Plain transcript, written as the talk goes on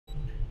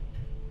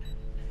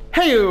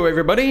Heyo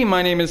everybody,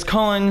 my name is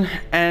Colin,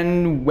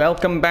 and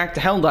welcome back to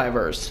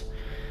Helldivers.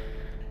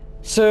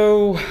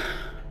 So,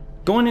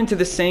 going into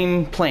the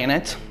same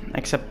planet,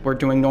 except we're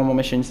doing normal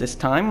missions this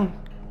time.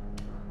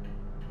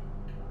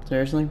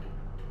 Seriously?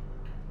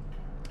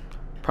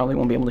 Probably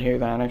won't be able to hear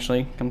that,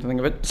 actually, come to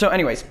think of it. So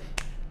anyways,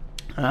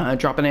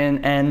 dropping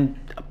in, and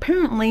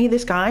apparently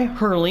this guy,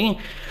 Hurley,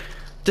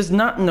 does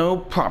not know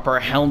proper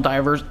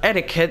Helldivers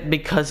etiquette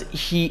because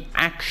he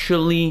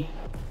actually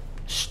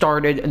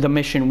started the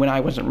mission when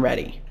I wasn't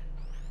ready.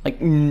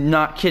 Like,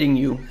 not kidding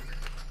you.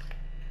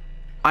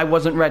 I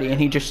wasn't ready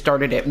and he just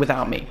started it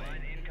without me.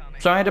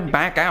 So I had to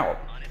back out.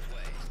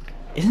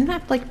 Isn't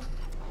that like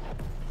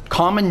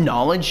common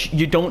knowledge?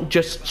 You don't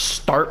just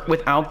start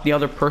without the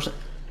other person.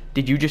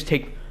 Did you just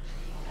take...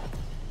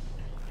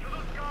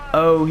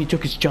 Oh, he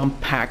took his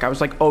jump pack. I was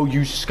like, oh,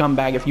 you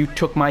scumbag. If you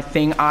took my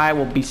thing, I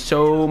will be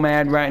so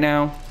mad right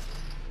now.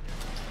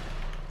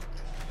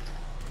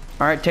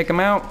 Alright, take him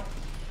out.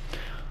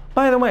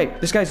 By the way,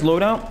 this guy's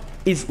loadout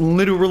is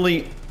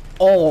literally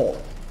all,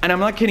 and I'm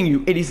not kidding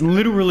you, it is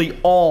literally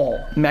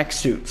all mech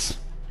suits.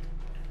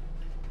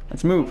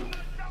 Let's move.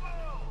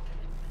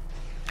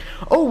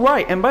 Oh,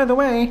 right, and by the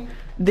way,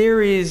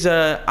 there is,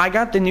 I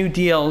got the new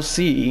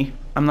DLC.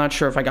 I'm not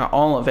sure if I got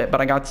all of it,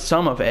 but I got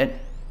some of it.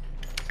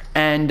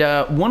 And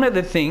one of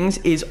the things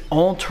is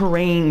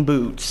all-terrain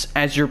boots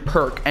as your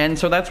perk, and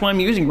so that's what I'm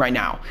using right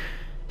now.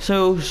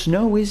 So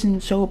snow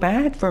isn't so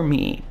bad for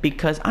me,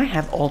 because I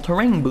have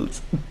all-terrain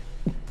boots.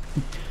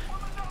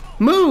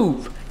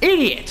 Move!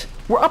 Idiot!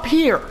 We're up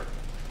here!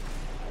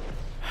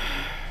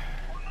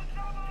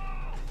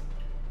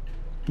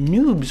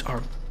 Noobs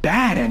are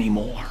bad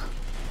anymore.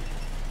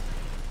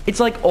 It's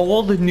like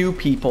all the new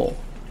people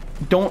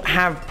don't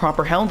have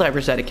proper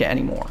Helldivers etiquette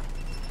anymore.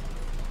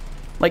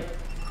 Like,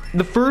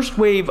 the first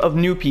wave of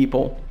new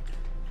people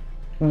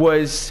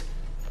was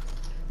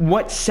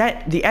what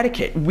set the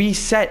etiquette. We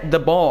set the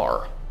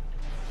bar.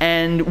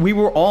 And we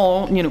were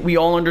all, you know, we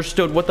all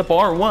understood what the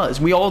bar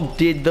was. We all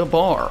did the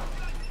bar.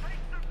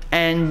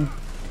 And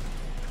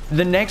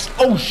the next,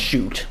 oh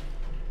shoot.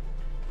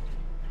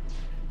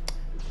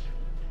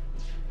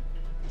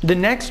 The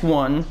next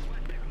one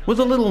was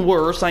a little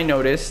worse, I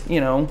noticed, you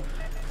know.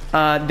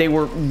 They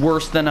were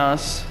worse than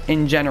us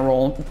in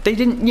general. They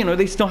didn't, you know,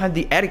 they still had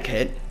the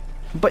etiquette.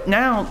 But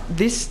now,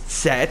 this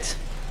set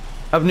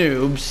of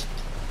noobs,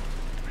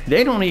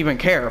 they don't even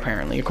care,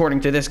 apparently, according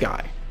to this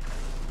guy.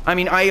 I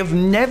mean, I have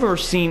never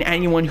seen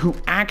anyone who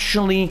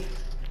actually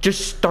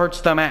just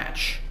starts the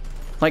match.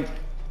 Like,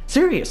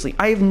 seriously,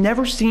 I have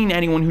never seen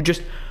anyone who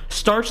just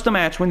starts the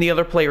match when the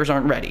other players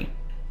aren't ready.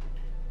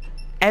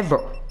 Ever.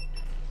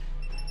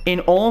 In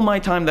all my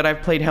time that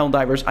I've played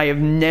Helldivers, I have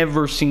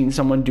never seen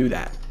someone do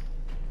that.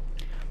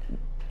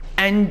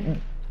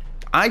 And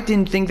I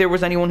didn't think there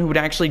was anyone who would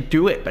actually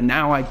do it, but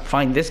now I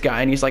find this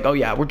guy and he's like, oh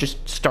yeah, we're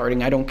just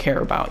starting, I don't care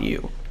about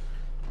you.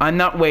 I'm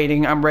not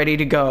waiting, I'm ready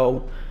to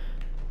go.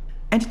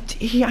 And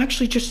he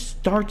actually just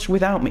starts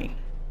without me.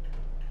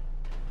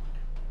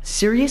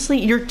 Seriously?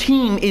 Your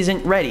team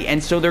isn't ready,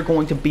 and so they're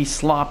going to be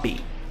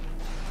sloppy.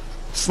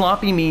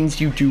 Sloppy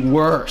means you do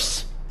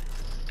worse.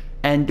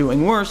 And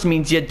doing worse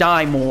means you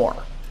die more.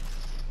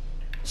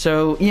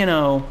 So, you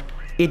know,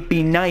 it'd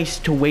be nice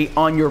to wait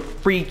on your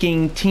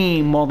freaking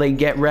team while they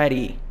get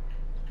ready.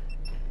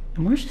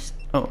 And where's this?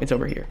 Oh, it's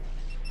over here.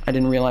 I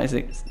didn't realize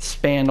it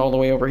spanned all the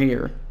way over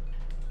here.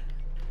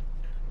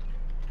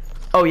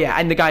 Oh yeah,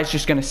 and the guy's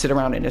just gonna sit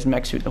around in his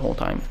mech suit the whole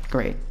time.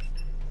 Great.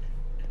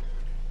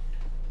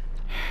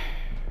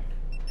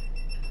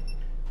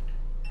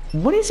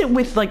 What is it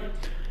with, like...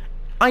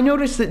 I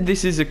noticed that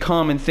this is a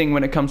common thing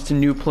when it comes to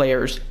new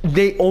players.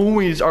 They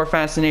always are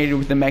fascinated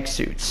with the mech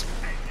suits.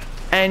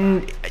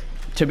 And,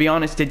 to be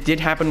honest, it did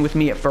happen with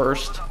me at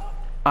first.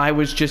 I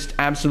was just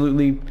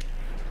absolutely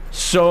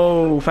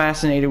so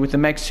fascinated with the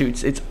mech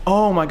suits. It's,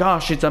 oh my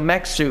gosh, it's a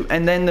mech suit.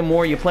 And then the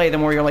more you play, the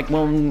more you're like,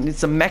 well,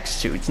 it's a mech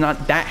suit. It's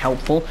not that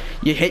helpful.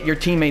 You hit your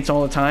teammates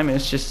all the time, and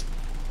it's just,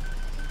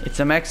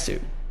 it's a mech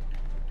suit.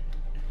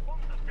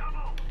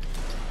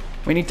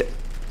 We need to...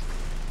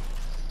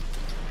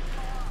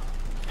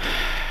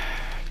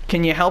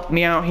 Can you help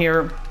me out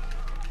here?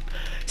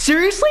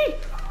 Seriously?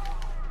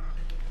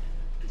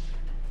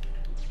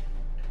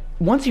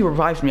 Once he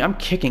revives me, I'm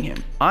kicking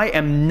him. I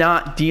am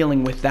not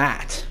dealing with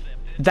that.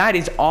 That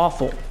is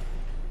awful.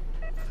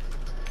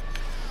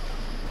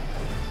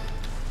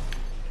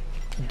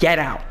 Get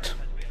out.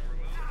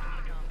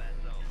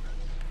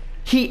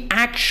 He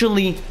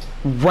actually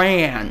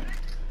ran.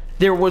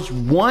 There was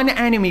one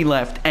enemy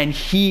left, and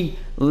he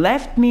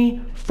left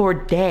me for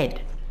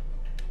dead.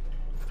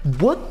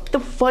 What the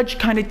fudge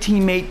kind of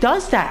teammate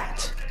does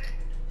that?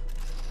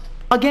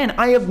 Again,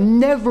 I have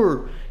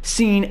never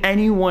seen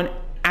anyone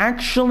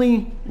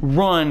actually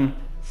run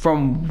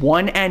from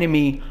one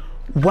enemy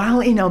while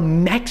in a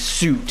mech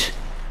suit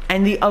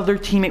and the other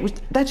teammate was...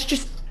 That's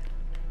just...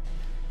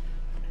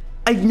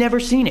 I've never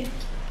seen it.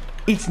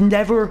 It's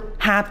never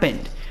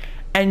happened.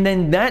 And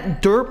then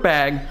that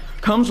dirtbag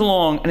comes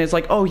along and it's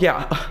like, oh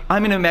yeah,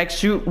 I'm in a mech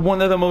suit,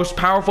 one of the most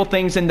powerful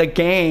things in the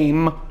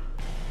game.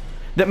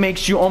 that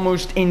makes you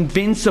almost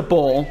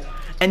invincible,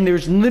 and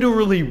there's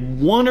literally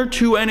 1 or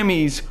 2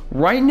 enemies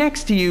right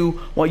next to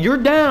you while you're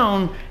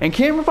down and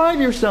can't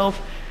revive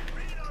yourself,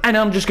 and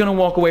I'm just gonna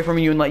walk away from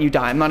you and let you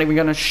die. I'm not even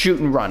gonna shoot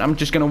and run. I'm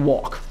just gonna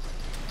walk.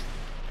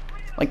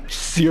 Like,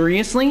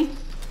 seriously?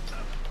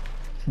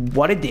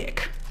 What a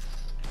dick.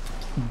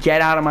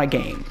 Get out of my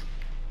game.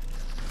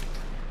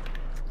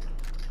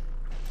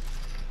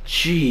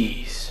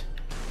 Jeez.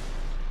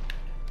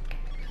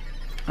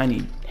 I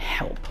need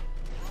help.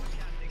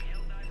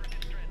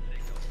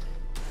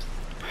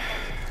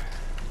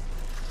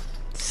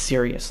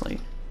 Seriously.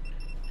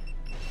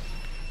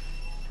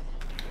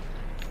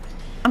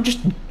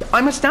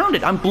 I'm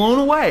astounded. I'm blown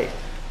away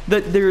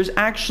that there's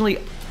actually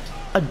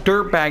a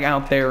dirtbag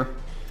out there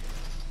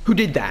who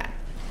did that.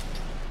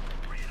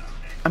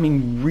 I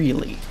mean,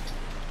 really.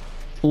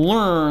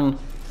 Learn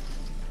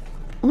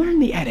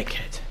the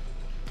etiquette.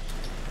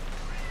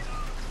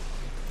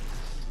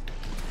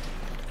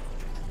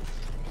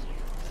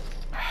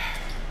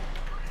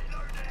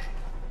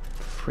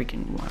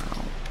 Freaking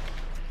wow.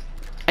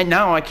 And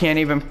now I can't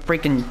even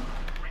freaking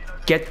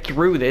get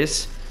through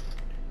this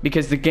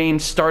because the game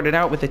started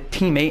out with a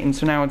teammate, and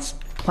so now it's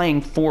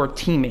playing for a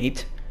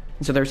teammate,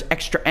 and so there's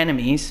extra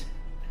enemies,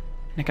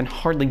 and I can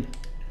hardly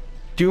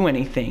do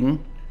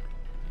anything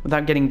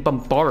without getting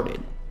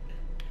bombarded.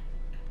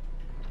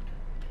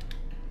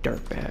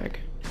 Dirtbag.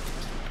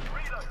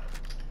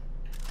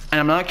 And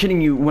I'm not kidding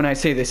you when I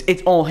say this,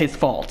 it's all his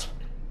fault.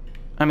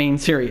 I mean,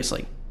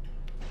 seriously.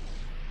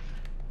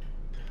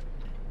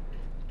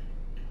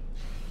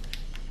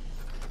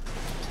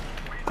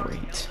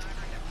 Great.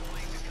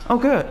 Oh,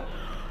 good.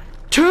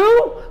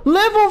 2?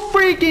 Level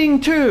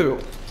freaking 2!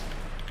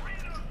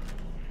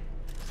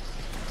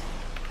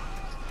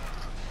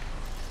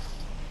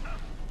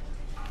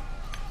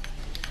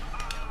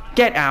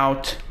 Get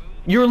out.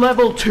 You're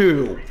level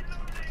 2.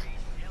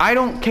 I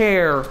don't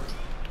care.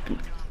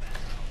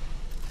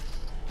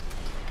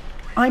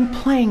 I'm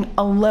playing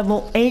a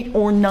level 8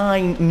 or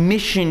 9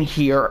 mission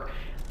here,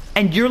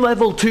 and you're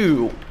level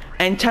 2,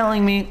 and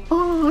telling me,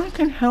 oh, I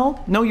can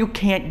help. No, you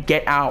can't.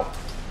 Get out.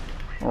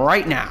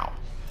 Right now.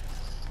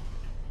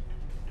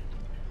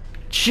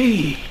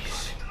 Jeez.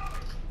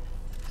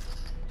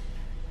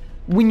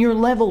 When you're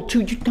level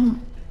 2, you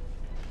don't...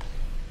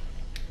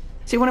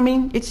 See what I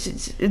mean? It's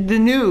the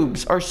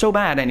noobs are so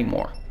bad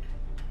anymore.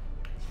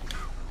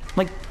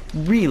 Like,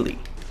 really.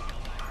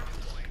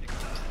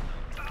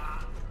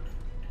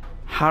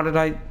 How did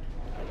I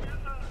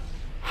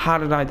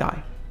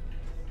die?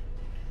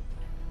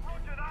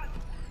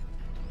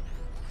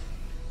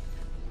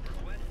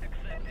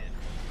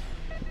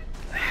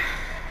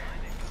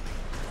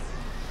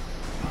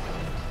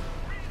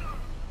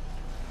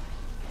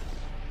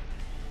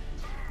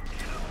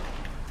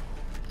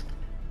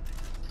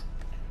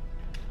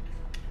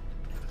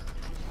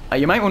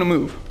 You might want to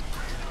move.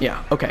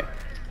 Yeah, okay.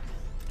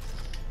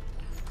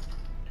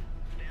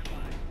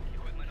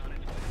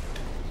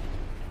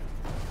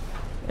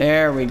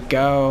 There we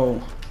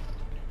go.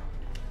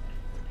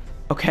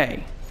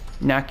 Okay.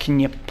 Now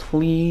can you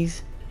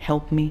please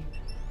help me?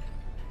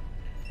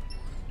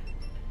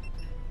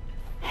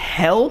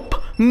 Help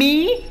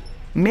me?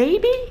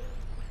 Maybe?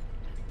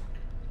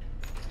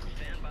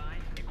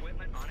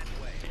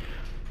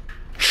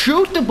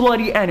 Shoot the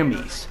bloody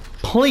enemies.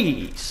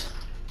 Please.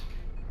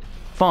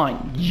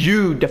 Fine,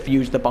 you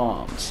defuse the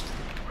bombs.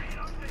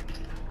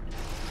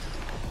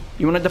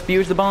 You want to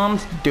defuse the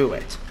bombs? Do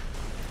it.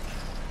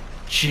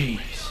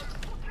 Jeez.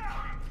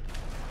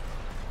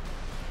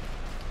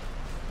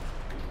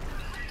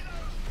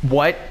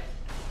 What?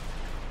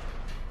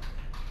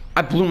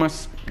 I blew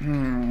myself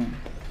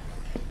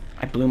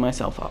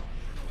up.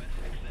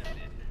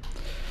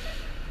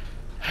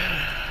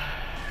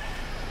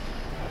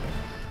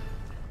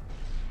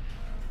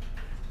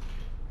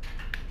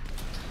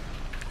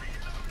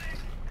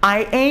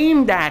 I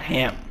aimed at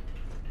him.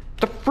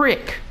 The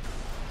frick.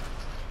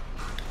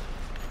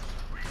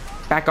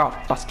 Back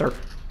off, Buster.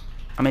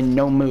 I'm in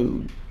no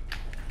mood.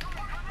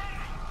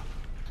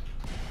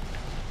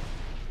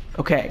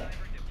 Okay.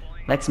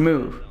 Let's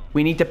move.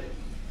 We need to...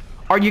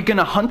 Are you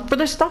gonna hunt for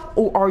this stuff,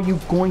 or are you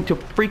going to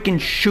freaking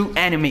shoot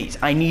enemies?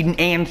 I need an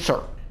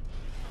answer.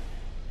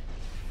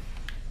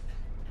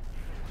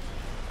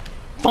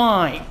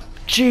 Fine.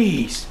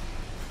 Jeez.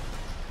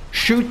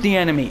 Shoot the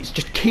enemies.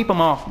 Just keep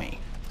them off me.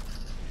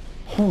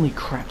 Holy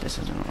crap, this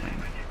is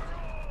annoying.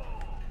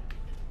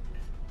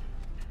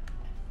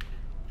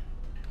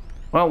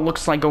 Well,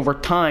 looks like over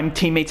time,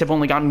 teammates have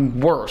only gotten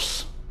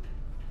worse.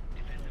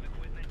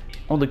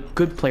 All the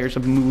good players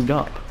have moved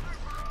up.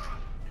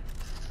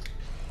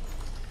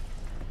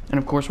 And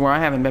of course, where I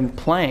haven't been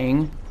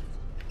playing,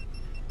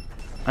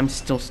 I'm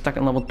still stuck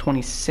at level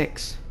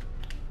 26.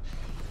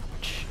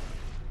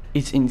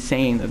 It's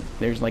insane that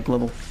there's like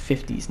level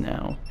 50s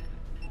now.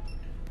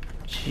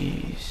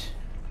 Jeez.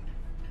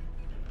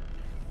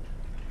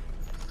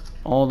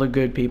 All the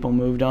good people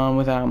moved on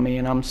without me,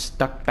 and I'm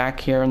stuck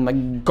back here in the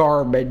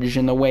garbage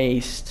and the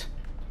waste.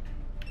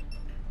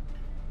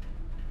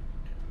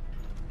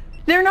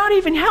 There They're not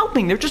even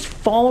helping. They're just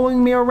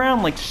following me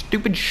around like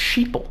stupid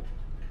sheeple.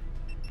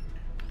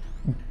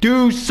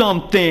 Do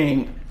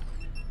something.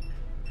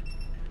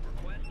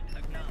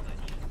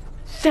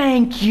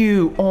 Thank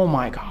you. Oh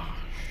my gosh.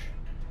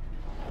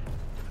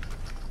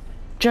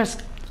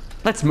 Just,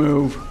 let's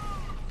move.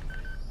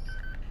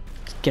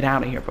 Let's get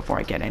out of here before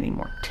I get any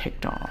more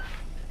ticked off.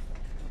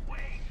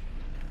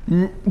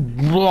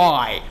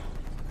 Why?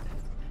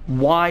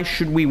 Why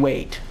should we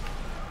wait?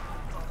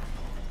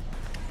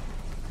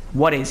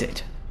 What is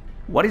it?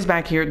 What is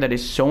back here that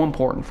is so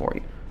important for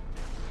you?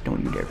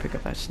 Don't you dare pick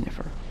up that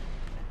sniffer.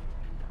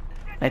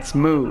 Let's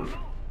move.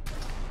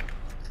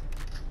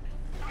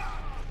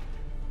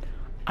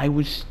 I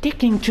was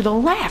sticking to the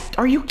left.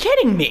 Are you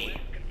kidding me?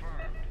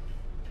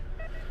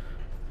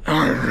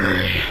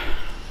 Alright.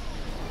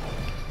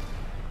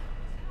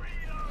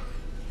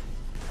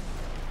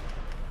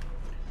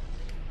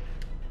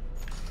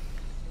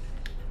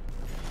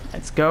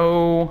 Let's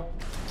go.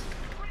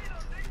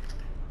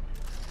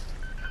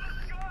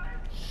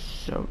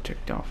 So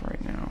ticked off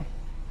right now.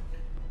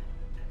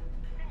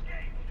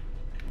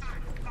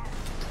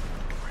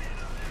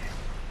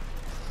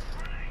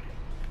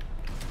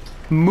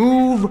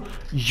 Move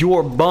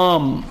your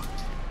bum.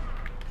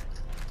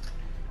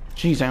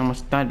 Jeez, I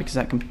almost died because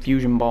of that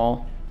confusion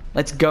ball.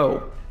 Let's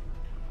go.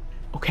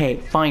 Okay,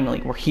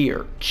 finally, we're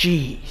here.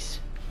 Jeez.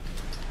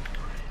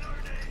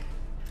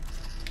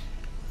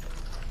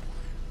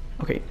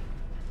 Okay.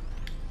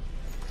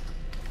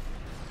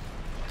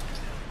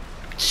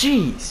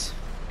 Jeez.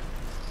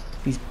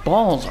 These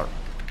balls are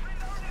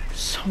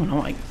so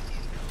annoying.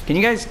 Can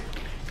you guys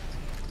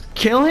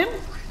kill him?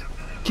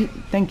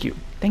 Thank you.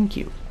 Thank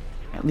you.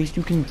 At least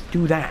you can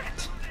do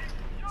that.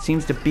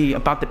 Seems to be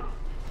about the...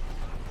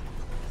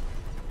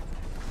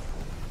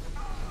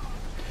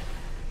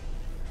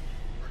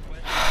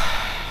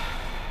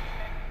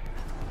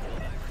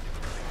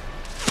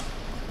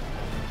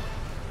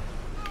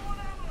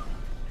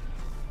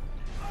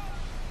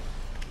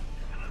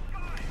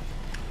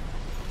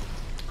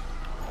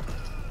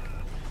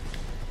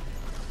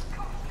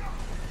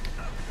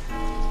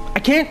 I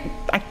can't...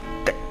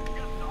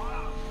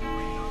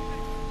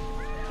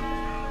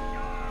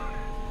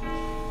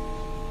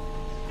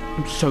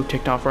 I'm so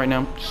ticked off right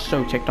now.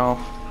 So ticked off.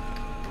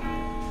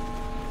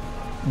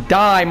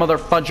 Die, mother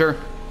fudger.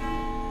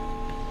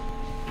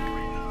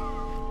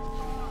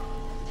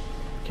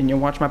 Can you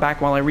watch my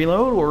back while I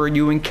reload, or are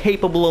you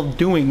incapable of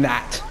doing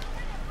that?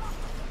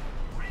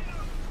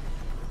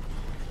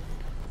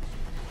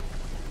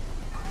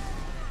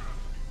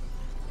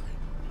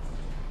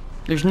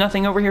 There's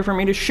nothing over here for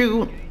me to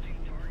shoot.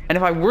 And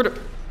if I were to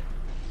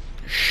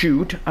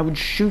shoot, I would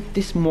shoot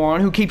this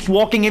moron who keeps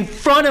walking in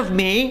front of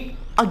me.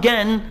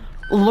 Again,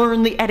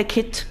 learn the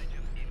etiquette.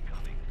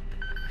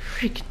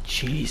 Freaking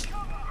jeez.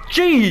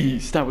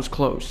 Jeez, that was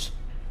close.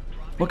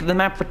 Look at the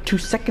map for 2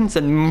 seconds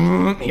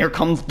and here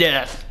comes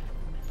death.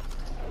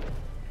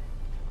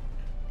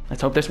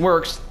 Let's hope this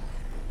works.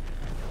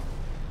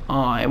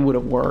 Oh, it would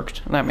have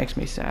worked. That makes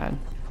me sad.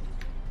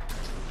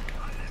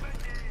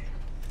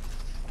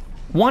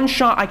 One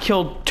shot, I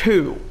killed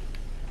 2.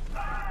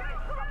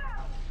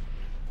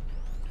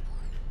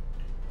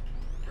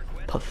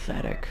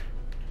 Pathetic.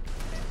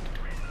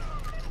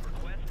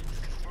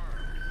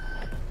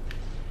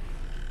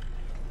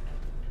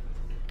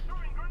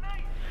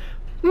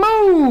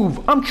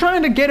 Move! I'm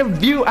trying to get a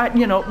view at,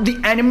 you know, the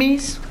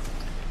enemies.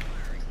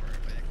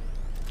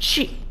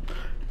 Gee.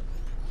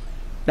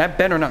 That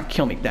better not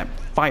kill me, that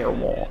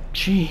firewall.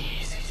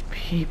 Jeez, these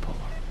people.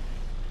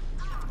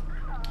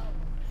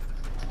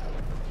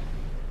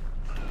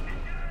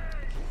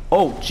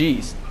 Oh,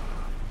 jeez.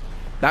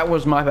 That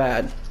was my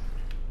bad.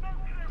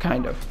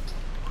 Kind of.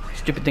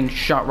 Stupid thing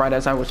shot right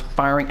as I was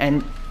firing,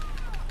 and...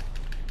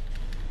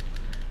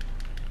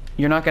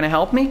 You're not gonna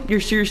help me?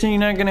 You're seriously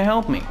not gonna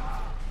help me?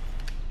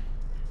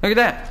 Look at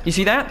that. You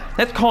see that?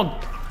 That's called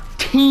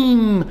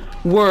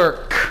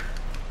teamwork.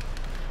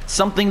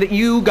 Something that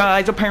you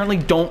guys apparently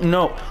don't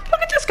know.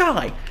 Look at this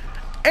guy.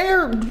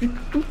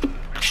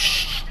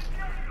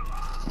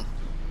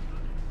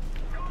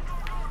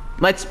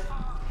 Let's...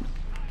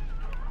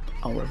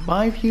 I'll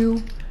revive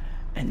you,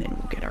 and then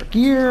we'll get our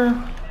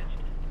gear.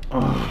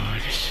 Oh,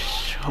 this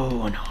is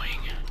so annoying.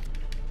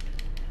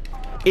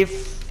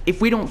 If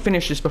we don't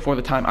finish this before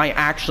the time, I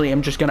actually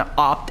am just gonna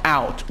opt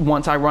out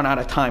once I run out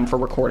of time for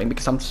recording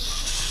because I'm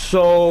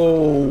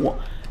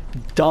so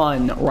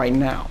done right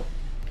now.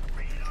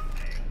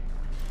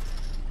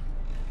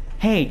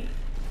 Hey,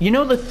 you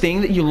know the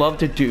thing that you love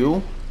to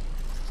do?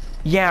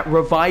 Yeah,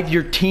 revive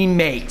your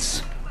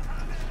teammates.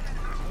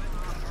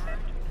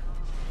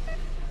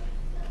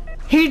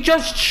 He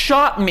just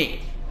shot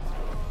me.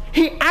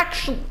 He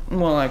actually...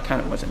 Well, I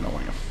kind of was in the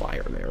line of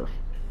fire there.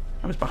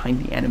 I was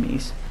behind the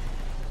enemies.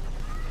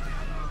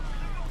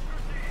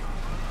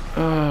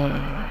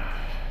 We're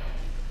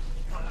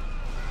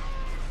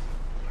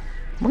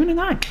gonna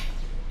die.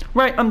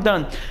 Right, I'm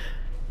done.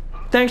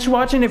 Thanks for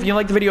watching. If you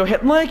liked the video,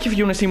 hit like. If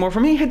you want to see more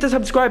from me, hit the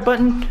subscribe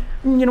button.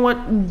 You know what?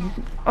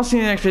 I'll see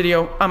you in the next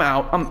video. I'm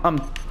out.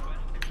 I'm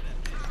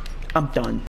I'm done.